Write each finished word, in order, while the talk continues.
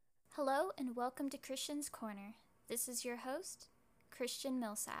Hello and welcome to Christian's Corner. This is your host, Christian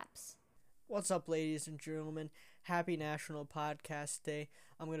Millsaps. What's up, ladies and gentlemen? Happy National Podcast Day.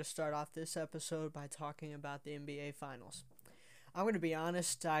 I'm going to start off this episode by talking about the NBA Finals. I'm going to be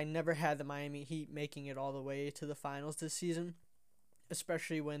honest, I never had the Miami Heat making it all the way to the finals this season,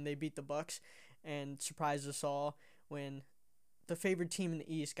 especially when they beat the Bucks and surprised us all when the favored team in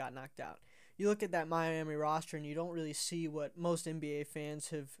the East got knocked out. You look at that Miami roster and you don't really see what most NBA fans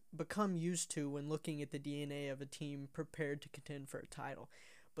have become used to when looking at the DNA of a team prepared to contend for a title.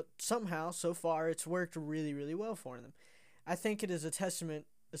 But somehow, so far, it's worked really, really well for them. I think it is a testament,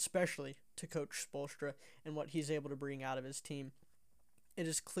 especially to Coach Spoelstra and what he's able to bring out of his team. It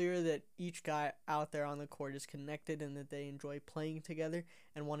is clear that each guy out there on the court is connected and that they enjoy playing together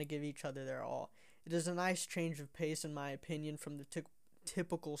and want to give each other their all. It is a nice change of pace, in my opinion, from the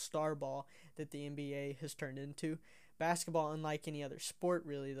typical star ball that the NBA has turned into. Basketball, unlike any other sport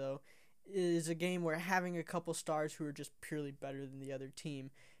really, though, is a game where having a couple stars who are just purely better than the other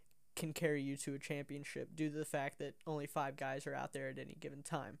team can carry you to a championship due to the fact that only 5 guys are out there at any given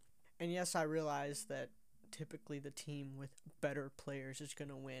time. And yes, I realize that typically the team with better players is going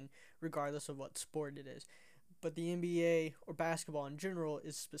to win regardless of what sport it is. But the NBA or basketball in general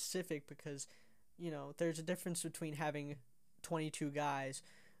is specific because, there's a difference between having 22 guys,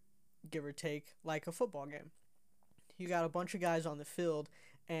 give or take, like a football game. You got a bunch of guys on the field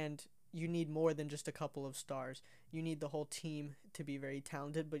and you need more than just a couple of stars. You need the whole team to be very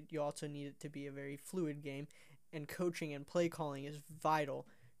talented, but you also need it to be a very fluid game, and coaching and play calling is vital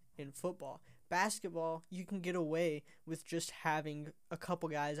in football. Basketball, you can get away with just having a couple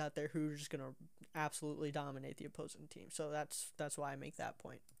guys out there who are just going to absolutely dominate the opposing team. So that's why I make that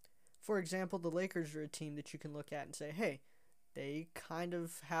point. For example, the Lakers are a team that you can look at and say, hey, they kind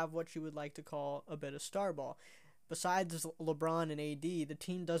of have what you would like to call a bit of star ball. Besides LeBron and AD, the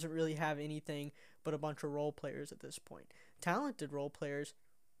team doesn't really have anything but a bunch of role players at this point. Talented role players,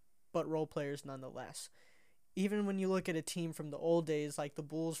 but role players nonetheless. Even when you look at a team from the old days like the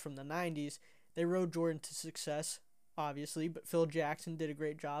Bulls from the 90s, they rode Jordan to success, obviously, but Phil Jackson did a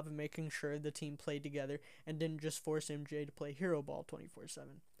great job of making sure the team played together and didn't just force MJ to play hero ball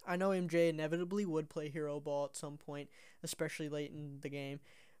 24/7. I know MJ inevitably would play hero ball at some point, especially late in the game,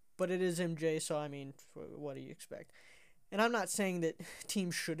 but it is MJ, so I mean, what do you expect? And I'm not saying that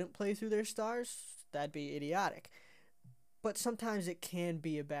teams shouldn't play through their stars. That'd be idiotic. But sometimes it can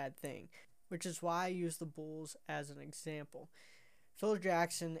be a bad thing, which is why I use the Bulls as an example. Phil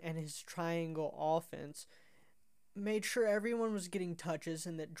Jackson and his triangle offense made sure everyone was getting touches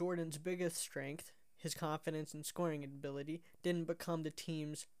and that Jordan's biggest strength, his confidence and scoring ability, didn't become the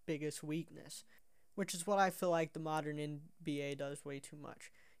team's biggest weakness, which is what I feel like the modern NBA does way too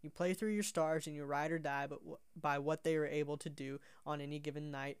much. You play through your stars and you ride or die by what they are able to do on any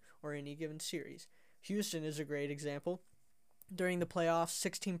given night or any given series. Houston is a great example. During the playoffs,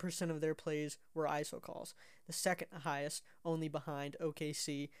 16% of their plays were ISO calls, the second highest, only behind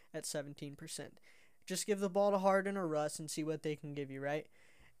OKC at 17%. Just give the ball to Harden or Russ and see what they can give you, right?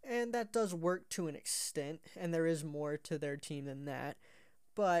 And that does work to an extent, and there is more to their team than that.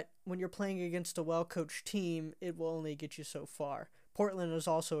 But when you're playing against a well-coached team, it will only get you so far. Portland is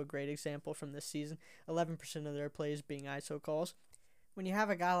also a great example from this season, 11% of their plays being ISO calls. When you have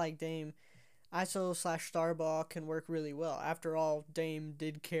a guy like Dame, ISO/star ball can work really well. After all, Dame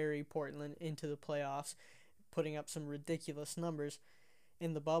did carry Portland into the playoffs, putting up some ridiculous numbers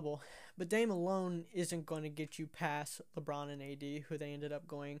in the bubble. But Dame alone isn't going to get you past LeBron and AD, who they ended up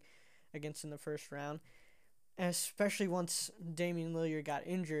going against in the first round. And especially once Damian Lillard got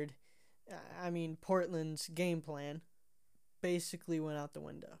injured, Portland's game plan basically went out the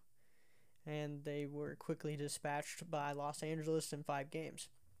window. And they were quickly dispatched by Los Angeles in 5 games.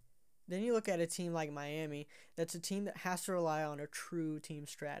 Then you look at a team like Miami, that's a team that has to rely on a true team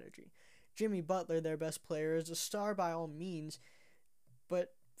strategy. Jimmy Butler, their best player, is a star by all means,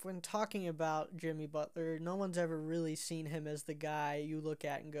 but when talking about Jimmy Butler, no one's ever really seen him as the guy you look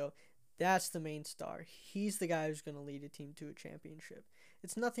at and go, that's the main star. He's the guy who's going to lead a team to a championship.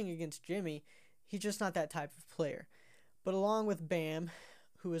 It's nothing against Jimmy. He's just not that type of player. But along with Bam,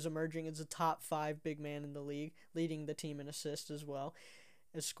 who is emerging as a top 5 big man in the league, leading the team in assists as well,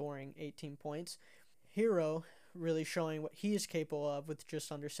 is scoring 18 points. Hero really showing what he is capable of with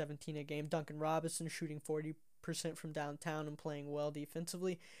just under 17 a game. Duncan Robinson shooting 40% from downtown and playing well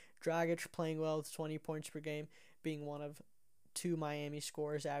defensively. Dragic playing well with 20 points per game, being one of 2 Miami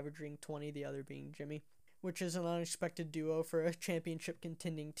scorers, averaging 20, the other being Jimmy, which is an unexpected duo for a championship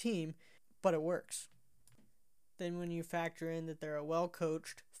contending team, but it works. Then when you factor in that they're a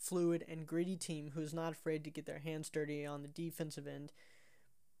well-coached, fluid, and gritty team who's not afraid to get their hands dirty on the defensive end,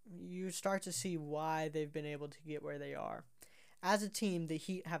 you start to see why they've been able to get where they are. As a team, the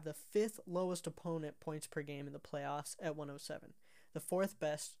Heat have the 5th lowest opponent points per game in the playoffs at 107, the 4th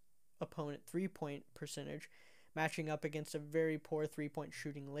best opponent 3-point percentage, matching up against a very poor 3-point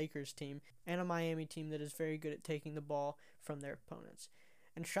shooting Lakers team and a Miami team that is very good at taking the ball from their opponents.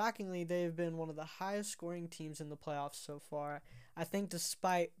 And shockingly, they've been one of the highest scoring teams in the playoffs so far. I think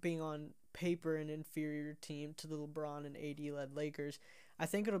despite being on paper an inferior team to the LeBron and AD-led Lakers, I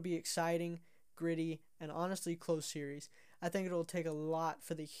think it'll be exciting, gritty, and honestly close series. I think it'll take a lot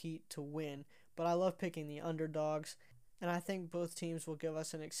for the Heat to win, but I love picking the underdogs, and I think both teams will give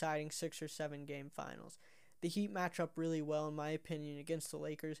us an exciting 6 or 7 game finals. The Heat match up really well, in my opinion, against the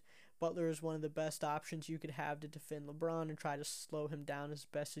Lakers. Butler is one of the best options you could have to defend LeBron and try to slow him down as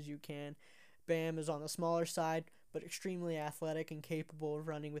best as you can. Bam is on the smaller side, but extremely athletic and capable of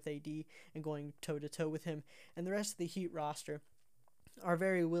running with AD and going toe-to-toe with him. And the rest of the Heat roster are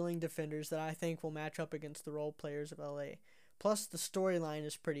very willing defenders that I think will match up against the role players of LA. Plus, the storyline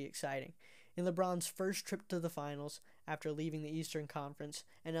is pretty exciting. In LeBron's first trip to the finals after leaving the Eastern Conference,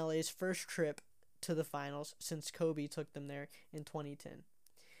 and LA's first trip to the finals since Kobe took them there in 2010.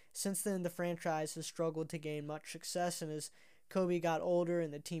 Since then, the franchise has struggled to gain much success, and as Kobe got older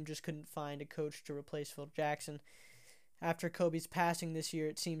and the team just couldn't find a coach to replace Phil Jackson, after Kobe's passing this year,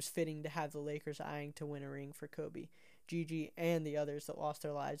 it seems fitting to have the Lakers eyeing to win a ring for Kobe, Gigi, and the others that lost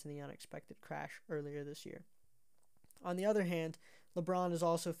their lives in the unexpected crash earlier this year. On the other hand, LeBron is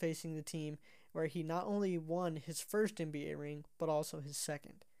also facing the team where he not only won his first NBA ring, but also his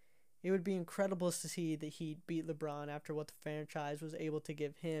second. It would be incredible to see the Heat beat LeBron after what the franchise was able to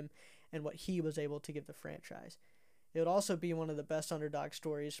give him and what he was able to give the franchise. It would also be one of the best underdog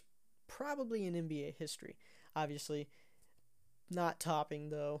stories probably in NBA history. Obviously, not topping,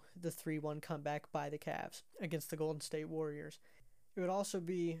 though, the 3-1 comeback by the Cavs against the Golden State Warriors. It would also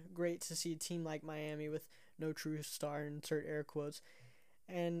be great to see a team like Miami with no true star, insert air quotes,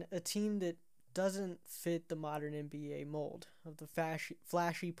 and a team that doesn't fit the modern NBA mold of the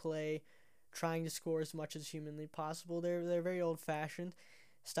flashy play, trying to score as much as humanly possible. They're a very old-fashioned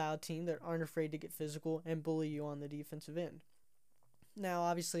style team that aren't afraid to get physical and bully you on the defensive end. Now,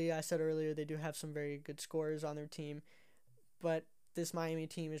 obviously, I said earlier they do have some very good scorers on their team, but this Miami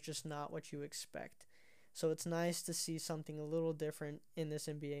team is just not what you expect. So it's nice to see something a little different in this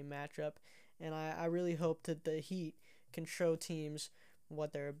NBA matchup, and I really hope that the Heat can show LA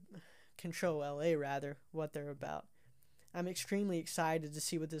what they're about. I'm extremely excited to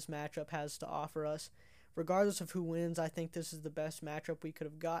see what this matchup has to offer us. Regardless of who wins, I think this is the best matchup we could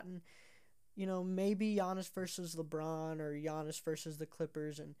have gotten. Maybe Giannis versus LeBron or Giannis versus the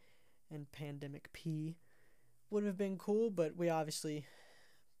Clippers and Pandemic P would have been cool, but we obviously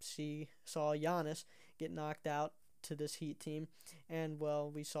saw Giannis get knocked out to this Heat team, and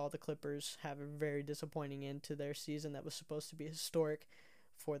we saw the Clippers have a very disappointing end to their season that was supposed to be historic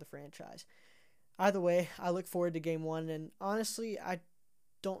for the franchise. Either way, I look forward to Game 1, and honestly, I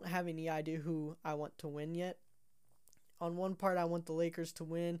don't have any idea who I want to win yet. On one part, I want the Lakers to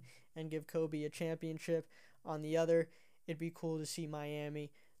win and give Kobe a championship. On the other, it'd be cool to see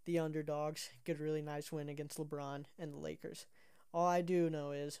Miami, the underdogs, get a really nice win against LeBron and the Lakers. All I do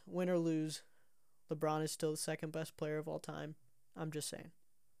know is, win or lose, LeBron is still the second best player of all time. I'm just saying.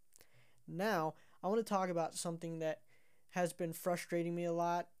 Now, I want to talk about something that has been frustrating me a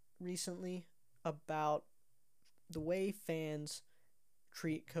lot recently about the way fans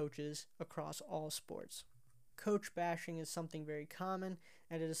treat coaches across all sports. Coach bashing is something very common,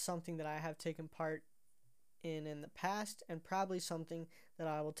 and it is something that I have taken part in the past, and probably something that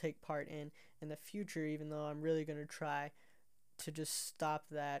I will take part in the future, even though I'm really going to try to just stop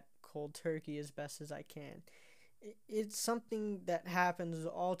that cold turkey as best as I can. It's something that happens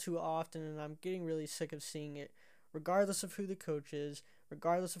all too often, and I'm getting really sick of seeing it, regardless of who the coach is,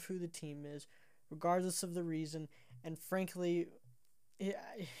 regardless of who the team is, regardless of the reason, and frankly,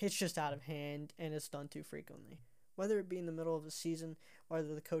 it's just out of hand, and it's done too frequently. Whether it be in the middle of a season,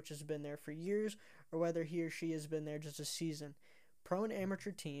 whether the coach has been there for years, or whether he or she has been there just a season, pro and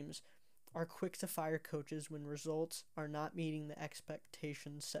amateur teams are quick to fire coaches when results are not meeting the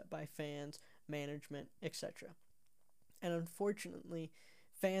expectations set by fans, management, etc. And unfortunately,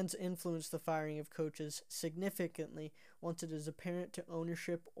 fans influence the firing of coaches significantly once it is apparent to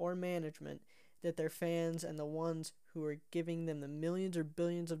ownership or management that their fans and the ones who are giving them the millions or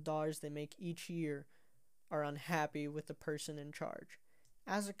billions of dollars they make each year are unhappy with the person in charge.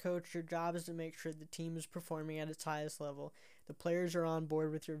 As a coach, your job is to make sure the team is performing at its highest level, the players are on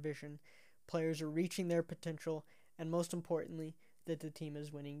board with your vision, players are reaching their potential, and most importantly, that the team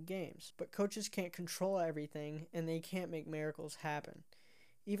is winning games. But coaches can't control everything, and they can't make miracles happen.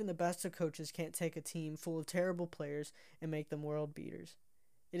 Even the best of coaches can't take a team full of terrible players and make them world beaters.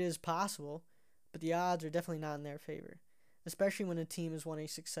 It is possible, but the odds are definitely not in their favor, especially when a team is wanting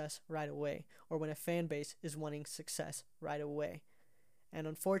success right away, or when a fan base is wanting success right away. And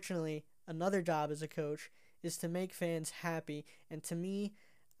unfortunately, another job as a coach is to make fans happy, and to me,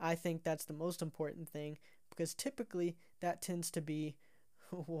 I think that's the most important thing, because typically that tends to be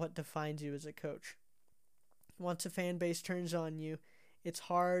what defines you as a coach. Once a fan base turns on you, it's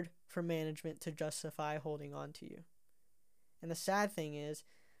hard for management to justify holding on to you. And the sad thing is,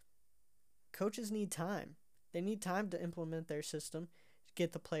 coaches need time. They need time to implement their system,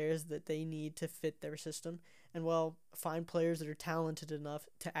 get the players that they need to fit their system, and, well, find players that are talented enough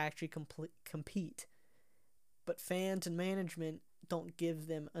to actually compete. But fans and management don't give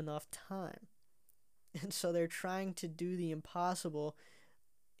them enough time. And so they're trying to do the impossible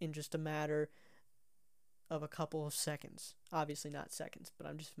in just a matter of a couple of seconds. Obviously not seconds, but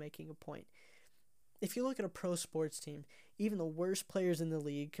I'm just making a point. If you look at a pro sports team, even the worst players in the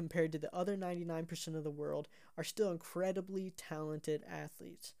league compared to the other 99% of the world are still incredibly talented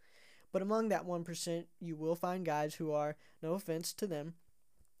athletes. But among that 1%, you will find guys who are, no offense to them,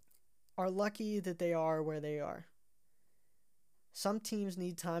 are lucky that they are where they are. Some teams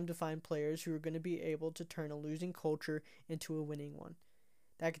need time to find players who are going to be able to turn a losing culture into a winning one.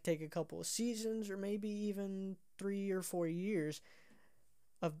 That could take a couple of seasons or maybe even 3 or 4 years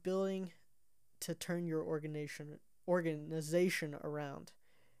of building to turn your organization around.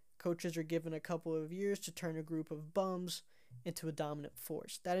 Coaches are given a couple of years to turn a group of bums into a dominant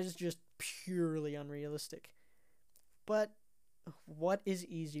force. That is just purely unrealistic. But what is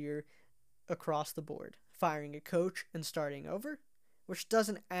easier across the board? Firing a coach and starting over, which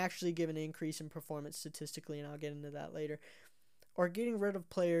doesn't actually give an increase in performance statistically, and I'll get into that later, or getting rid of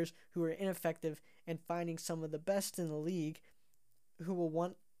players who are ineffective and finding some of the best in the league who will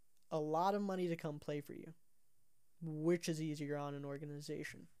want a lot of money to come play for you. Which is easier on an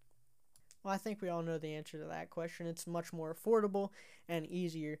organization? Well, I think we all know the answer to that question. It's much more affordable and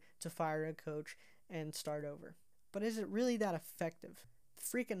easier to fire a coach and start over. But is it really that effective? The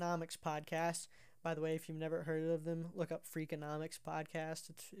Freakonomics podcast, by the way, if you've never heard of them, look up Freakonomics podcast.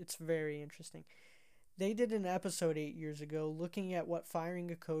 It's very interesting. They did an episode 8 years ago looking at what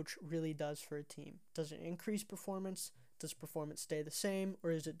firing a coach really does for a team. Does it increase performance? Does performance stay the same,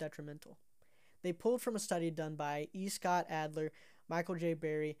 or is it detrimental? They pulled from a study done by E. Scott Adler, Michael J.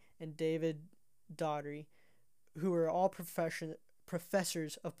 Berry, and David Daugherty, who are all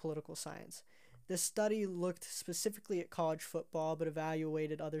professors of political science. This study looked specifically at college football, but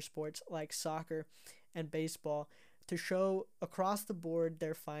evaluated other sports like soccer and baseball to show across the board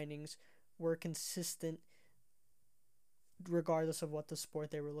their findings were consistent regardless of what the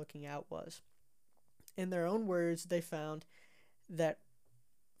sport they were looking at was. In their own words, they found that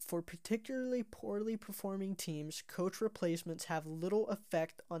for particularly poorly performing teams, coach replacements have little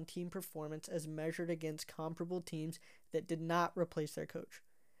effect on team performance as measured against comparable teams that did not replace their coach.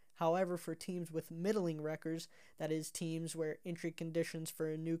 However, for teams with middling records, that is, teams where entry conditions for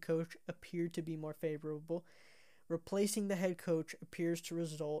a new coach appear to be more favorable, replacing the head coach appears to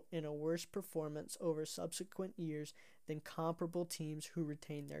result in a worse performance over subsequent years than comparable teams who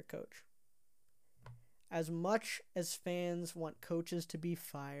retain their coach. As much as fans want coaches to be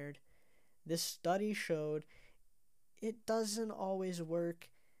fired, this study showed it doesn't always work,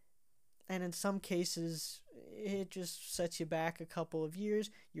 and in some cases, it just sets you back a couple of years,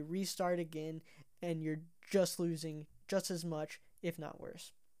 you restart again, and you're just losing just as much, if not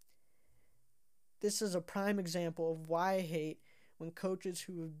worse. This is a prime example of why I hate when coaches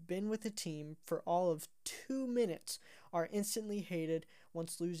who have been with a team for all of 2 minutes are instantly hated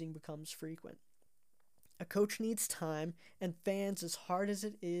once losing becomes frequent. A coach needs time, and fans, as hard as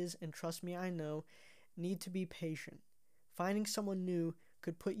it is, and trust me, I know, need to be patient. Finding someone new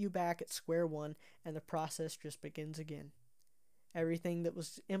could put you back at square one, and the process just begins again. Everything that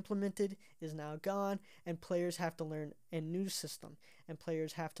was implemented is now gone, and players have to learn a new system, and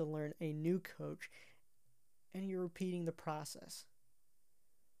players have to learn a new coach, and you're repeating the process.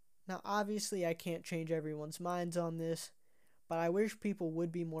 Now, obviously, I can't change everyone's minds on this, but I wish people would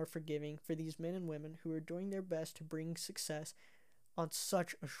be more forgiving for these men and women who are doing their best to bring success on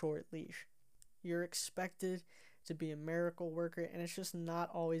such a short leash. You're expected to be a miracle worker, and it's just not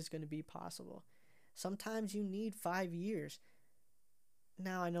always going to be possible. Sometimes you need 5 years.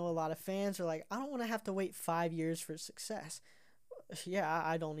 Now, I know a lot of fans are like, I don't want to have to wait 5 years for success. Yeah,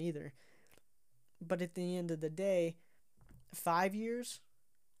 I don't either. But at the end of the day, 5 years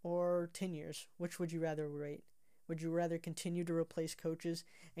or 10 years, which would you rather wait? Would you rather continue to replace coaches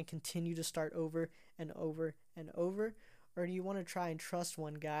and continue to start over and over and over? Or do you want to try and trust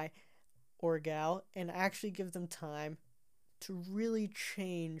one guy or gal and actually give them time to really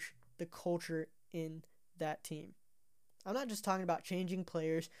change the culture in that team? I'm not just talking about changing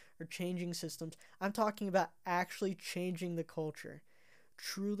players or changing systems. I'm talking about actually changing the culture,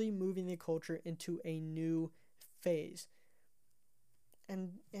 truly moving the culture into a new phase.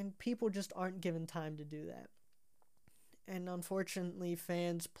 And people just aren't given time to do that. And unfortunately,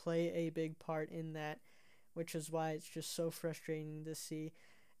 fans play a big part in that, which is why it's just so frustrating to see.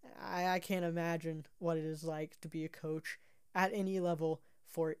 I can't imagine what it is like to be a coach at any level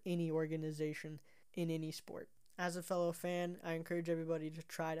for any organization in any sport. As a fellow fan, I encourage everybody to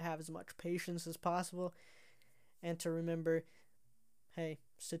try to have as much patience as possible and to remember, hey,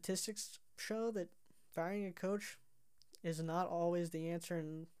 statistics show that firing a coach is not always the answer,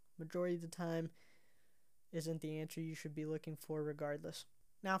 and majority of the time isn't the answer you should be looking for regardless.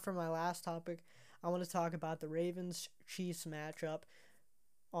 Now for my last topic, I want to talk about the Ravens-Chiefs matchup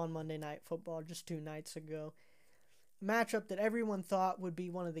on Monday Night Football just 2 nights ago. A matchup that everyone thought would be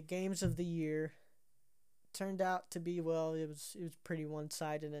one of the games of the year turned out to be, well, it was pretty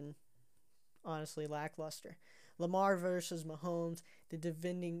one-sided and honestly lackluster. Lamar versus Mahomes, the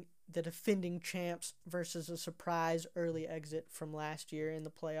defending champs versus a surprise early exit from last year in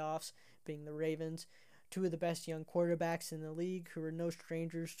the playoffs, being the Ravens. Two of the best young quarterbacks in the league who are no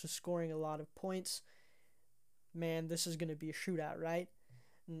strangers to scoring a lot of points. Man, this is going to be a shootout, right?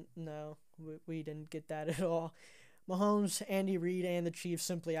 No, we didn't get that at all. Mahomes, Andy Reid, and the Chiefs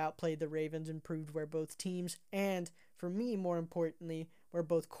simply outplayed the Ravens and proved where both teams, and for me, more importantly, where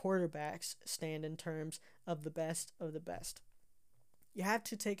both quarterbacks stand in terms of the best of the best. You have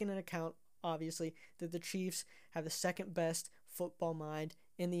to take into account, obviously, that the Chiefs have the second best football mind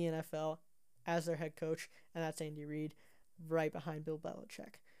in the NFL as their head coach, and that's Andy Reid, right behind Bill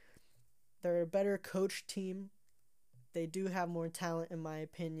Belichick. They're a better coach team. They do have more talent, in my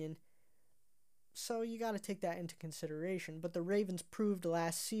opinion. So you got to take that into consideration. But the Ravens proved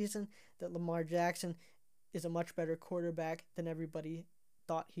last season that Lamar Jackson is a much better quarterback than everybody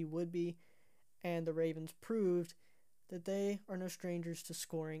thought he would be. And the Ravens proved that they are no strangers to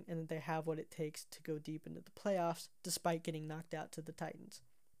scoring and that they have what it takes to go deep into the playoffs despite getting knocked out to the Titans.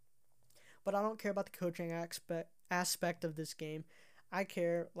 But I don't care about the coaching aspect of this game. I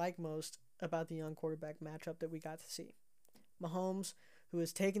care, like most, about the young quarterback matchup that we got to see. Mahomes, who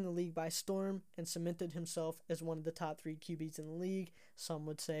has taken the league by storm and cemented himself as one of the top 3 QBs in the league. Some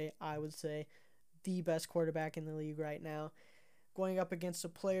would say, I would say, the best quarterback in the league right now. Going up against a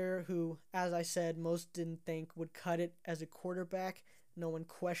player who, as I said, most didn't think would cut it as a quarterback. No one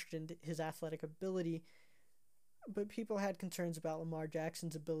questioned his athletic ability, but people had concerns about Lamar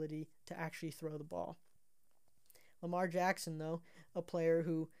Jackson's ability to actually throw the ball. Lamar Jackson, though, a player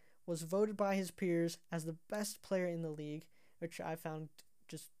who was voted by his peers as the best player in the league, which I found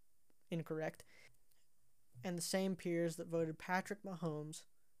just incorrect, and the same peers that voted Patrick Mahomes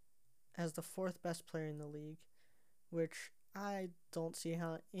as the 4th best player in the league, which I don't see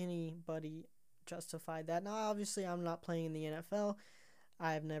how anybody justified that. Now, obviously, I'm not playing in the NFL.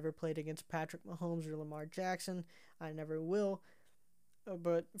 I have never played against Patrick Mahomes or Lamar Jackson. I never will.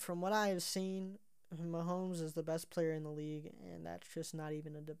 But from what I have seen, Mahomes is the best player in the league, and that's just not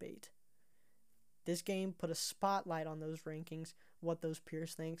even a debate. This game put a spotlight on those rankings, what those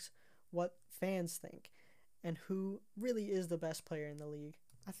peers think, what fans think, and who really is the best player in the league.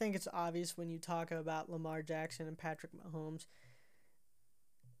 I think it's obvious when you talk about Lamar Jackson and Patrick Mahomes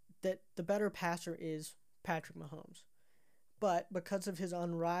that the better passer is Patrick Mahomes. But because of his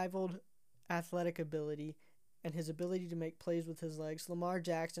unrivaled athletic ability and his ability to make plays with his legs, Lamar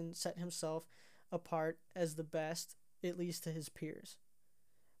Jackson set himself apart as the best, at least to his peers.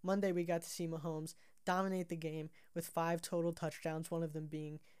 Monday, we got to see Mahomes dominate the game with 5 total touchdowns, one of them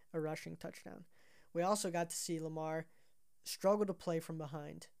being a rushing touchdown. We also got to see Lamar struggle to play from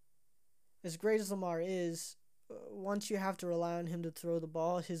behind. As great as Lamar is, once you have to rely on him to throw the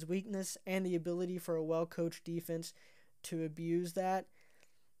ball, his weakness and the ability for a well-coached defense to abuse that,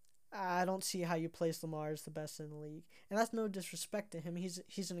 I don't see how you place Lamar as the best in the league. And that's no disrespect to him.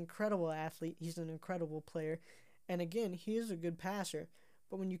 He's an incredible athlete. He's an incredible player. And again, he is a good passer.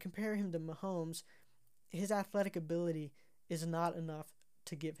 But when you compare him to Mahomes, his athletic ability is not enough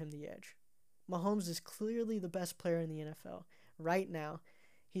to give him the edge. Mahomes is clearly the best player in the NFL. Right now,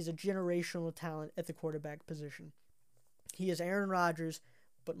 he's a generational talent at the quarterback position. He is Aaron Rodgers,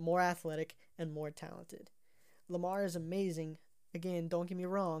 but more athletic and more talented. Lamar is amazing. Again, don't get me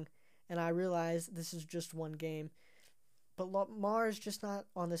wrong, and I realize this is just one game, but Lamar is just not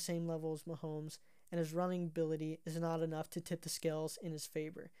on the same level as Mahomes, and his running ability is not enough to tip the scales in his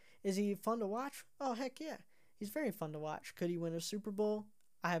favor. Is he fun to watch? Oh, heck yeah. He's very fun to watch. Could he win a Super Bowl?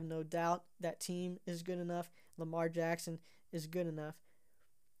 I have no doubt. That team is good enough. Lamar Jackson is good enough.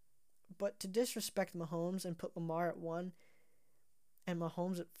 But to disrespect Mahomes and put Lamar at 1 and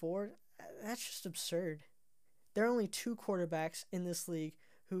Mahomes at 4, that's just absurd. There are only 2 quarterbacks in this league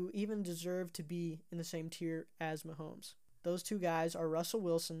who even deserve to be in the same tier as Mahomes. Those 2 guys are Russell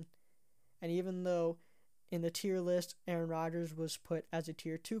Wilson, and even though in the tier list Aaron Rodgers was put as a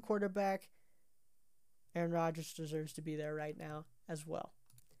tier 2 quarterback, Aaron Rodgers deserves to be there right now as well.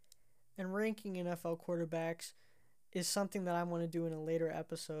 And ranking NFL quarterbacks is something that I want to do in a later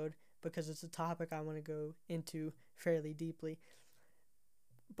episode because it's a topic I want to go into fairly deeply.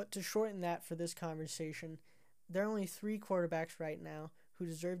 But to shorten that for this conversation, there are only 3 quarterbacks right now who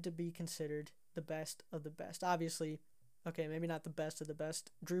deserve to be considered the best of the best. Obviously, okay, maybe not the best of the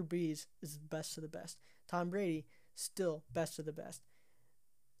best. Drew Brees is the best of the best. Tom Brady, still best of the best.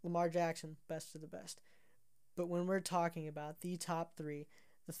 Lamar Jackson, best of the best. But when we're talking about the top 3,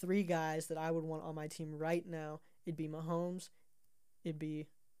 the 3 guys that I would want on my team right now, it'd be Mahomes, it'd be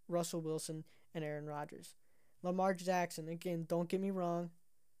Russell Wilson, and Aaron Rodgers. Lamar Jackson, again, don't get me wrong,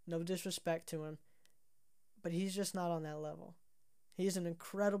 no disrespect to him, but he's just not on that level. He's an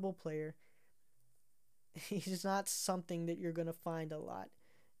incredible player. He's not something that you're going to find a lot.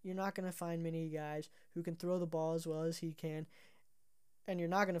 You're not going to find many guys who can throw the ball as well as he can, and you're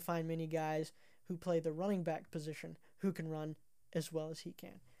not going to find many guys who play the running back position who can run as well as he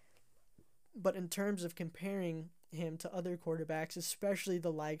can. But in terms of comparing him to other quarterbacks, especially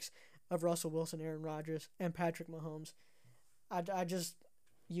the likes of Russell Wilson, Aaron Rodgers, and Patrick Mahomes,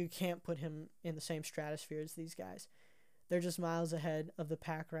 you can't put him in the same stratosphere as these guys. They're just miles ahead of the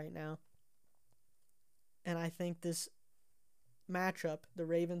pack right now. And I think this matchup, the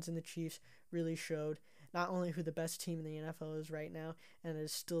Ravens and the Chiefs, really showed not only who the best team in the NFL is right now, and it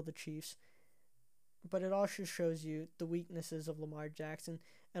is still the Chiefs, but it also shows you the weaknesses of Lamar Jackson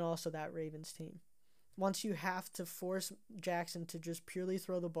and also that Ravens team. Once you have to force Jackson to just purely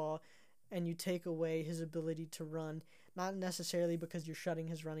throw the ball and you take away his ability to run, not necessarily because you're shutting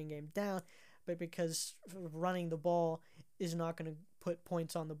his running game down, but because running the ball is not going to put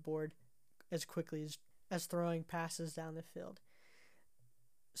points on the board as quickly as throwing passes down the field.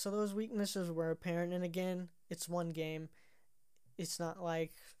 So those weaknesses were apparent, and again, it's one game. It's not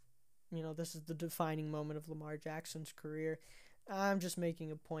like, this is the defining moment of Lamar Jackson's career. I'm just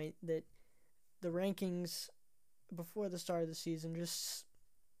making a point that the rankings before the start of the season just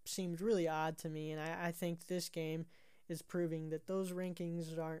seemed really odd to me, and I think this game is proving that those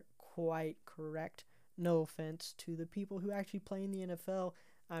rankings aren't quite correct. No offense to the people who actually play in the NFL.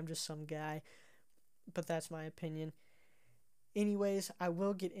 I'm just some guy, but that's my opinion. Anyways, I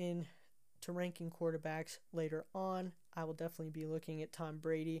will get into ranking quarterbacks later on. I will definitely be looking at Tom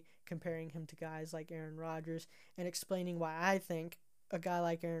Brady, comparing him to guys like Aaron Rodgers, and explaining why I think a guy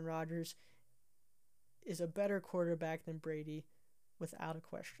like Aaron Rodgers is a better quarterback than Brady, without a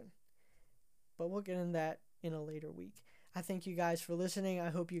question. But we'll get into that in a later week. I thank you guys for listening.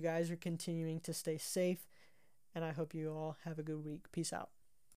 I hope you guys are continuing to stay safe, and I hope you all have a good week. Peace out.